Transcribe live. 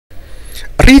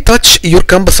Retouch your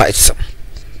composites.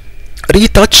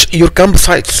 Retouch your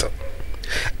composites.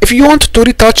 If you want to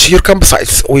retouch your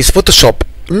composites with Photoshop,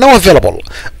 now available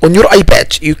on your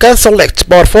iPad, you can select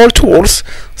powerful tools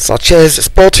such as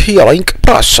Spot Healing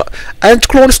Brush and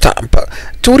Clone Stamp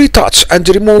to retouch and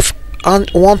remove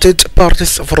unwanted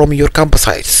parts from your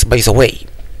composites. By the way,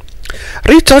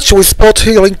 Retouch with Spot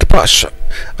Healing Brush.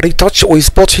 Retouch with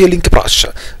Spot Healing Brush.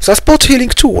 The Spot Healing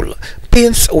tool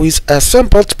paints with a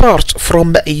sampled part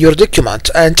from your document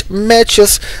and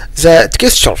matches the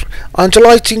texture,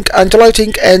 undulating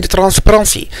and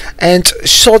transparency, and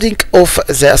shading of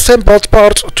the sampled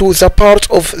part to the part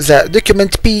of the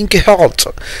document being held.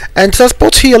 And the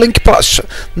Spot Healing Brush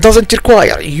doesn't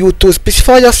require you to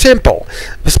specify a sample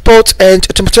spot and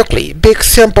automatically pick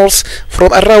samples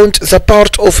from around the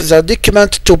part of the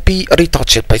document to be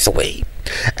retouched, by the way.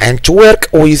 And to work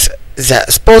with the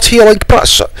Spot Healing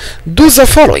Brush, do the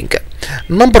following.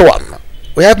 Number 1,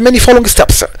 we have many following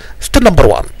steps. Step number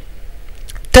 1,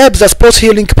 tap the Spot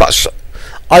Healing Brush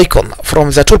icon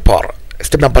from the toolbar.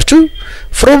 Step number 2,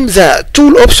 from the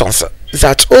tool options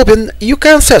that open, you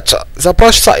can set the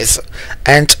brush size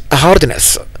and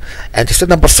hardness. And step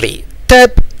number 3,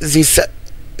 tap this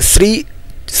three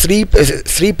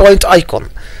point icon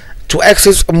to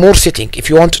access more setting. If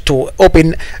you want to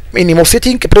open any more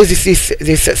setting, press this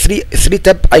three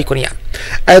tab icon here.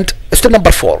 And step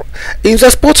number 4, in the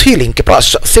Spot Healing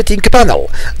Brush setting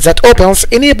panel that opens,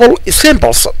 enable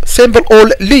sample all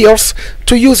layers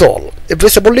to use all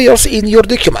visible layers in your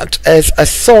document as a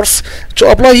source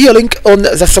to apply healing on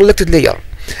the selected layer,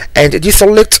 and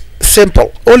deselect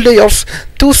sample all layers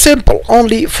to sample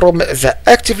only from the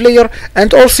active layer.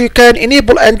 And also you can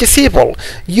enable and disable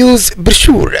use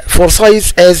brochure for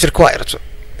size as required.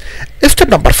 Step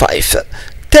number 5,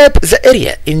 tap the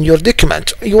area in your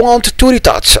document you want to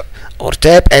retouch, or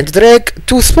tap and drag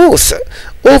to smooth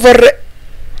over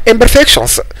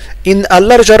imperfections in a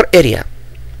larger area.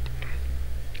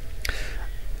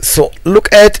 So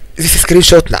look at this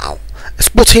screenshot now.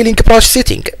 Spot Healing Brush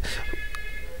setting.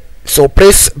 So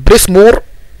press more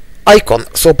icon.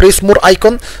 So press more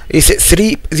icon is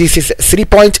 3. This is 3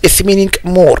 point is meaning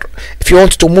more. If you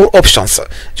want to more options,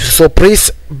 so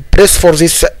press for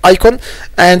this icon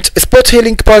and Spot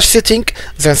Healing Brush setting.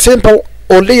 Then sample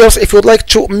all layers. If you would like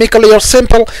to make a layer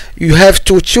sample, you have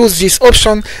to choose this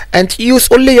option and use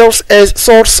all layers as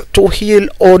source to heal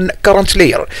on current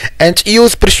layer, and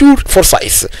use brochure for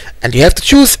size. And you have to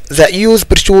choose the use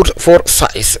brochure for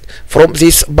size from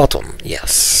this button.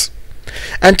 Yes.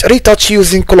 And retouch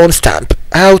using Clone Stamp.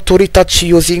 How to retouch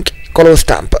using Clone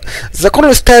Stamp? The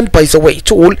Clone Stamp, by the way,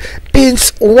 tool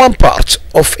paints one part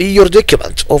of your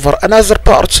document over another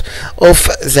part of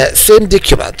the same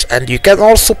document, and you can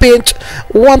also paint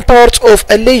one part of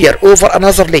a layer over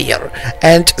another layer.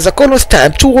 And the Clone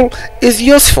Stamp tool is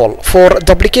useful for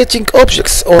duplicating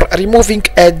objects or removing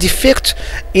a defect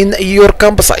in your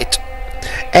composite.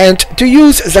 And to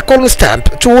use the Clone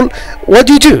Stamp tool, what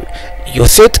do? You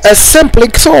set a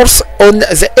sampling source on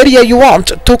the area you want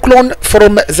to clone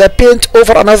from the paint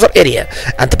over another area,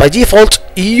 and by default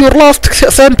your last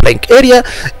sampling area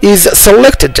is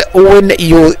selected when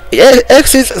you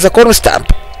access the Clone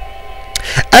Stamp.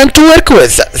 And to work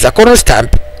with the Clone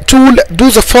Stamp tool,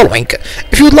 do the following.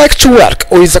 If you'd like to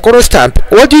work with the Clone Stamp,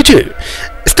 what do?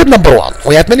 Step number 1,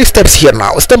 we have many steps here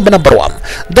now. Step number 1,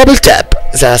 double tap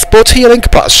the Spot Healing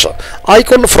Brush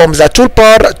icon from the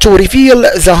toolbar to reveal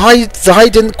the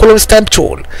hidden Clone Stamp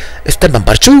tool. Step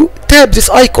number 2, tap this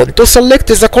icon to select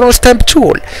the Clone Stamp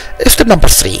tool. Step number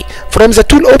 3, from the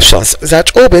tool options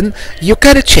that open, you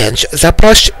can change the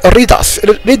brush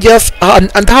radius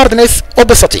and hardness,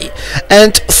 opacity,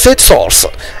 and set source.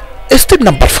 Step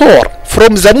number 4,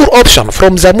 from the more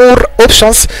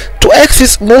options to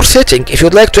access more setting. If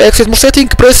you'd like to access more setting,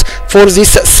 press for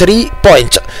this 3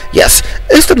 point. Yes.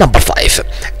 Step number 5,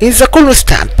 in the Clone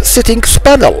Stamp settings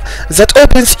panel that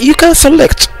opens, you can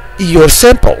select your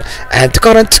sample and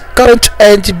current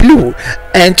and blue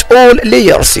and all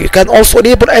layers. You can also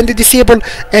enable and disable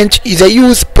and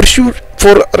use brochure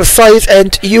for size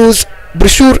and use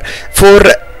brochure for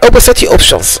opacity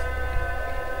options.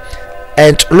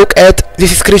 And look at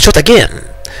this screenshot again.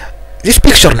 This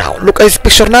picture now. Look at this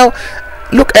picture now.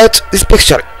 Look at this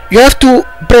picture. You have to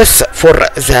press for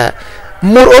the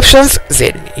more options,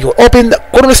 then you open the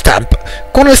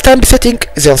Clone Stamp setting,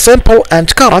 then sample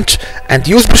and current, and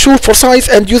use brochure for size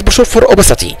and use brochure for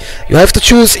opacity. You have to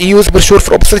choose use brochure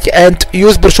for opacity and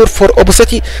use brochure for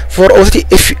opacity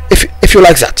if you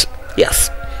like that. Yes.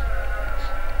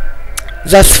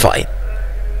 That's fine.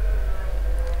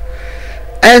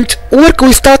 And work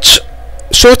with touch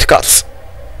shortcuts.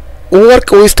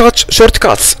 work with touch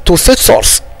shortcuts to set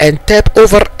source and tap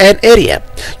over an area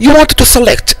you want to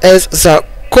select as the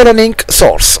cloning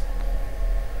source.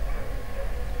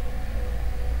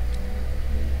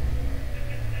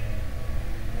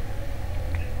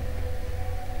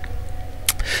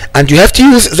 And you have to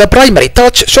use the primary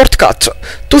touch shortcut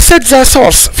to set the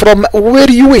source from where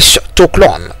you wish to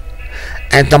clone.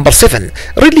 And number 7,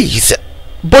 release.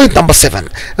 Point number 7,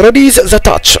 release the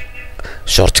touch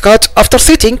shortcut after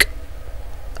setting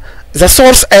the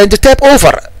source and tap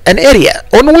over an area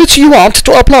on which you want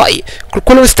to apply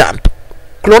clone stamp.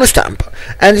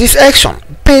 And this action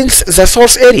paints the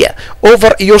source area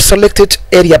over your selected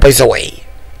area, by the way.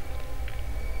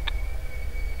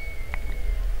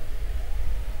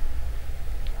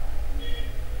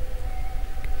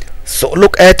 So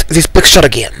look at this picture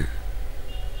again.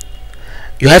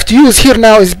 You have to use here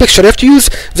now in this picture, you have to use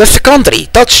the secondary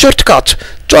touch shortcut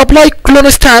to apply clone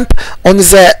stamp on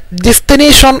the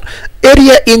destination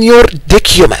area in your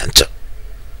document.